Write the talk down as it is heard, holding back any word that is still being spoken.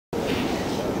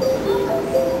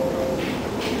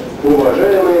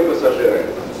Уважаемые пассажиры,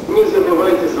 не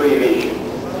забывайте свои вещи.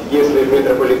 Если в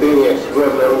метрополитене вы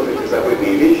обнаружите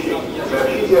забытые вещи,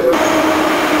 сообщите об этом.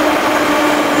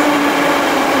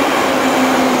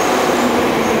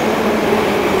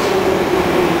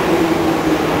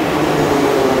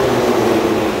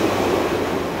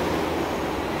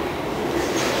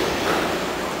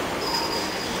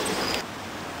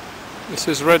 This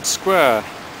is Red Square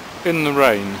in the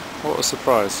rain. What a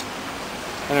surprise.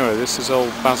 Anyway, this is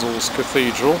old Basil's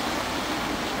Cathedral.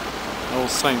 Old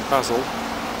St. Basil.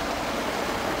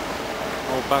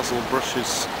 Old Basil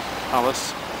Brush's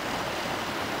Palace.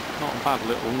 Not a bad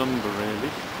little number really.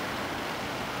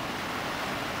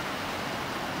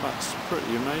 That's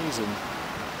pretty amazing.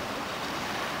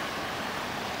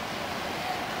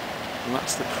 And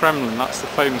that's the Kremlin, that's the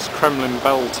famous Kremlin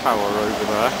bell tower over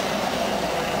there.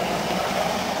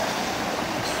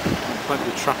 Plenty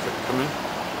of traffic coming.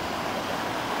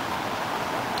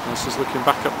 This is looking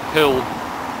back up the hill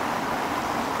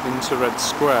into Red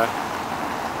Square.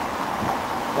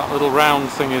 That little round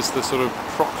thing is the sort of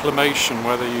proclamation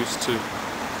where they used to,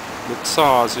 the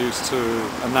Tsars used to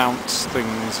announce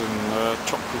things and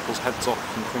chop people's heads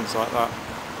off and things like that.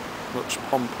 Much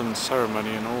pomp and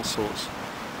ceremony and all sorts.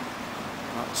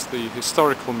 That's the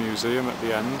historical museum at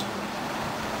the end.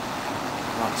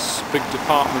 That's big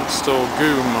department store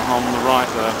Goom on the right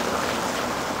there.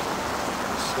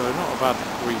 So not a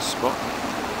bad wee spot.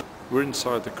 We're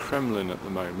inside the Kremlin at the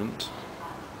moment,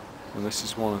 and this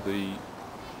is one of the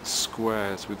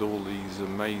squares with all these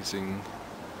amazing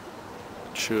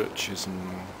churches and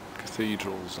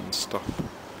cathedrals and stuff.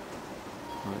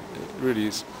 It really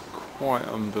is quite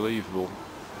unbelievable.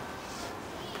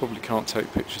 Probably can't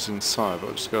take pictures inside, but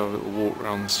I'll just go have a little walk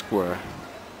around the square.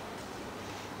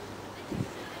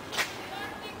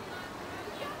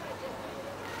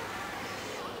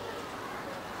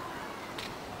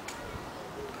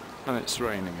 And it's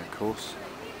raining, of course.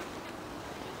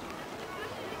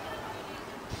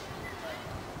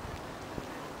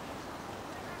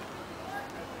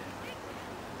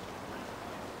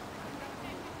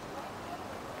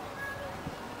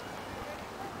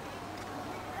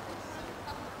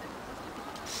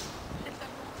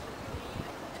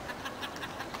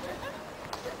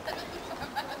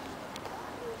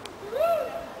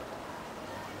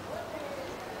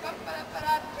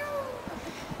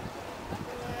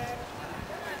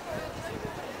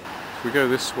 If we go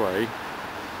this way,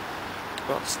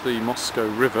 that's the Moscow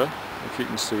River, if you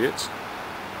can see it.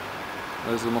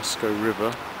 There's the Moscow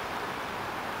River.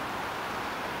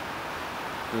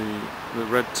 The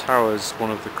red tower is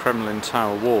one of the Kremlin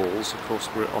tower walls. Of course,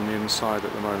 we're on the inside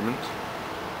at the moment.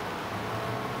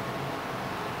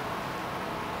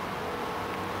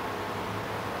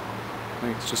 I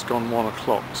think it's just gone 1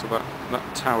 o'clock, so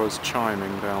that tower's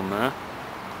chiming down there.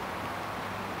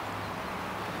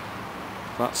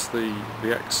 That's the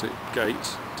exit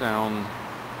gate down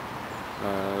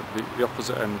the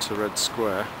opposite end to Red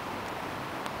Square.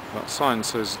 That sign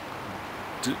says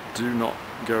do not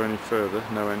go any further,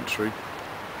 no entry.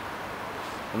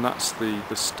 And that's the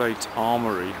State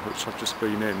Armoury, which I've just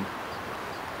been in.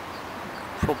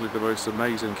 Probably the most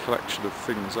amazing collection of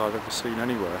things I've ever seen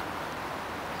anywhere.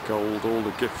 Gold, all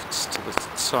the gifts to the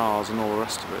Tsars and all the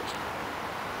rest of it.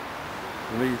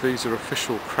 And these are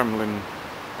official Kremlin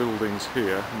buildings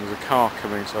here, and there's a car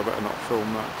coming, so I better not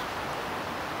film that.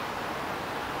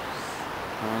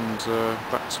 And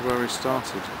back to where we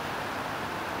started.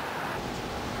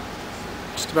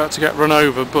 Just about to get run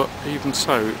over, but even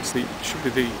so, it should be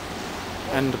the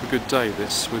end of a good day,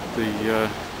 this, with the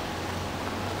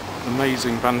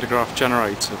amazing Graaf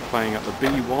Generator playing at the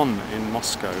B1 in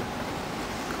Moscow.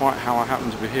 Quite how I happen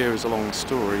to be here is a long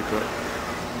story, but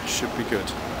it should be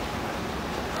good.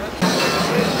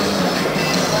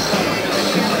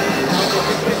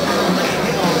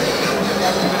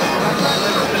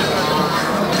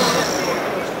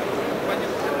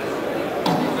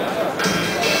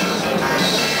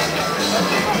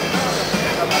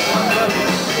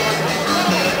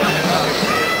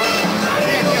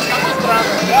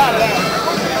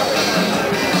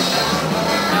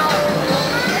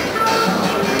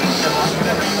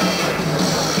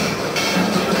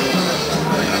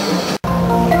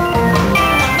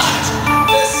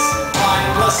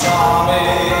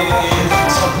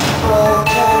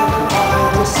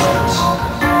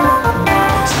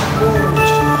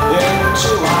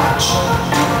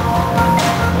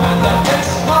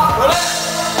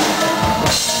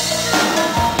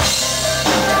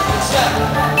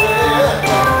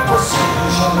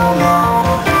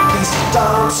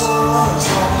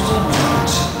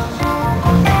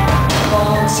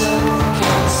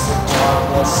 Against the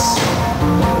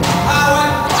darkness.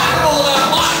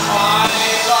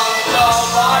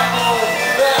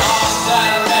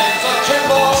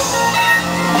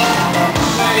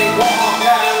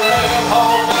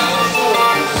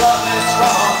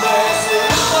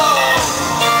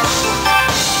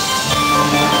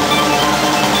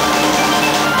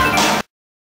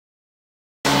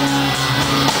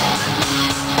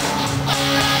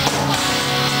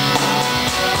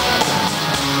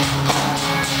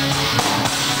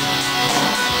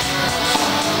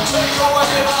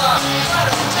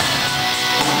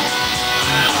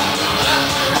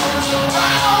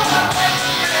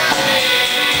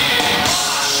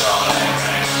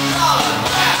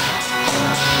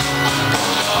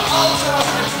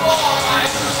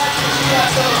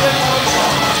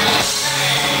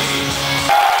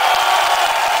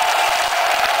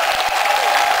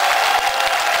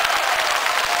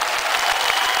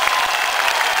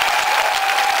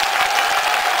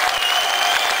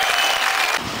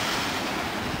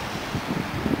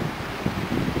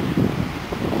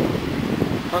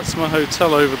 That's my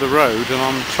hotel over the road, and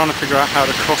I'm trying to figure out how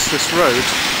to cross this road.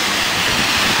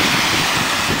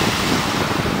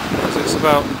 Because it's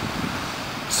about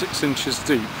 6 inches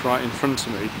deep right in front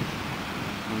of me,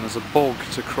 and there's a bog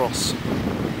to cross.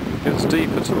 It gets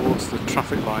deeper towards the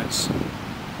traffic lights.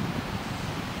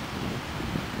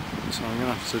 So I'm going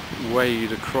to have to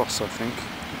wade across, I think.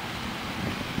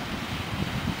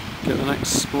 Get the next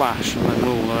splash, and then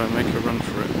we'll make a run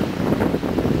for it.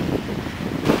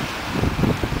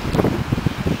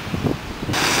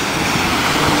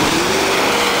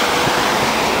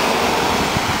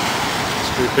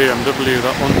 Must be a BMW,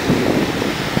 that one.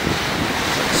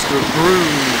 Extra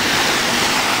broom.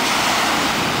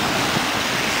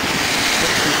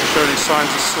 Doesn't show any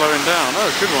signs of slowing down. Oh,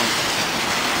 good one.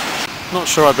 Not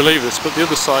sure I believe this, but the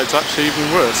other side's actually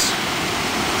even worse.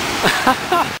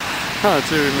 Oh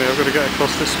dear me, I've got to get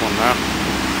across this one now.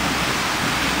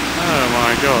 Oh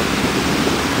my god.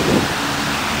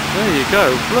 There you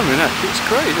go, blooming heck, it's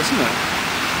great, isn't it?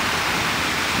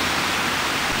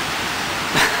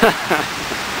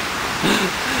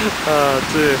 Oh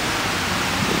dear.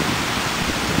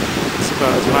 It's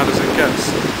about as mad as it gets.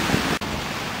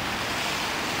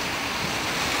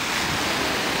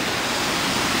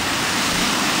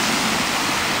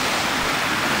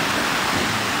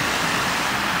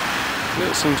 It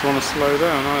doesn't seem to want to slow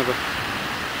down either.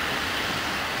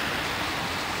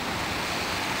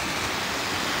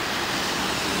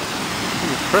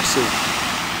 Impressive.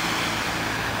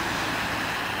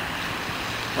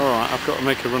 Alright, I've got to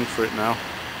make a run for it now.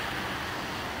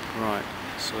 Right,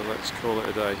 so let's call it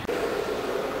a day.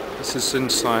 This is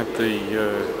inside the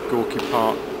Gorky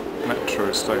Park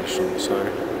metro station, so I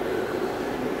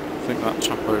think that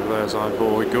chap over there is our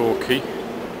boy Gorky.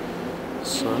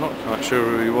 So I'm not quite sure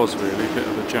who he was really, a bit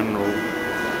of a general.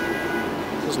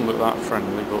 Doesn't look that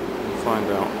friendly, but we'll find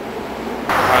out.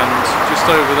 And just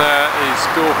over there is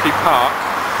Gorky Park,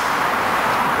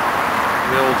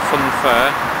 the old fun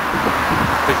fair,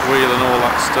 big wheel and all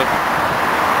that stuff.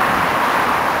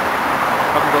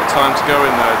 Haven't got time to go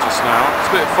in there just now. It's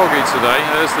a bit foggy today.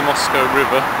 There's the Moscow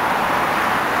River.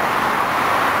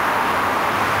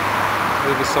 The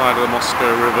other side of the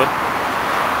Moscow River.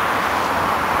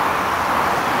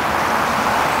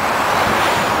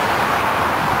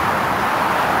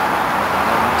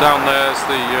 Down there's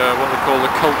the what they call the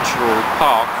cultural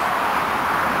park,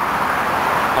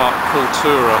 Park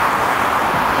Kultura.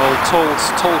 Old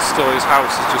Tolstoy's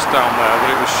house is just down there, but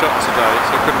it was shut today,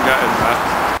 so I couldn't get in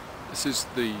there. This is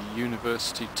the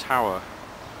University Tower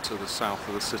to the south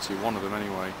of the city, one of them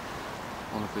anyway.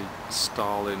 One of the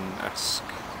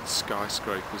Stalin-esque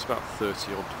skyscrapers, about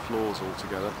 30 odd floors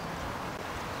altogether.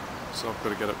 So I've got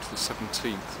to get up to the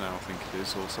 17th now, I think it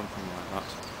is, or something like that.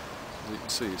 As you can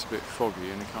see, it's a bit foggy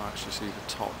and you can't actually see the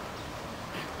top.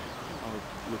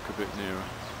 I'll look a bit nearer.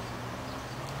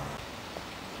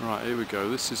 Right, here we go.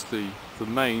 This is the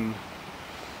main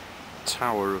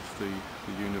tower of the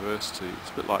university. It's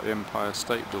a bit like the Empire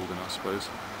State Building, I suppose.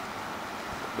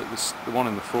 But the one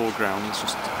in the foreground is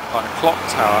just like a clock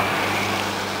tower.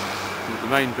 The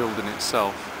main building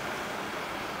itself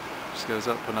just goes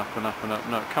up and up and up and up.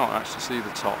 No, can't actually see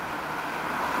the top.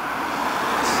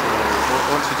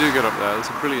 Once you do get up there, there's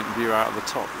a brilliant view out of the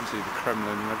top. You can see the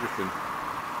Kremlin and everything.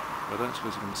 I don't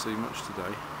suppose you can see much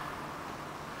today.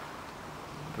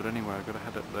 But anyway, I've got to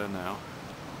head up there now.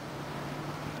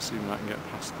 Assuming I can get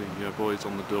past the boys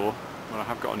on the door. Well, I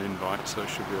have got an invite, so it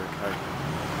should be okay.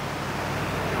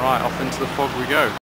 Right, off into the fog we go.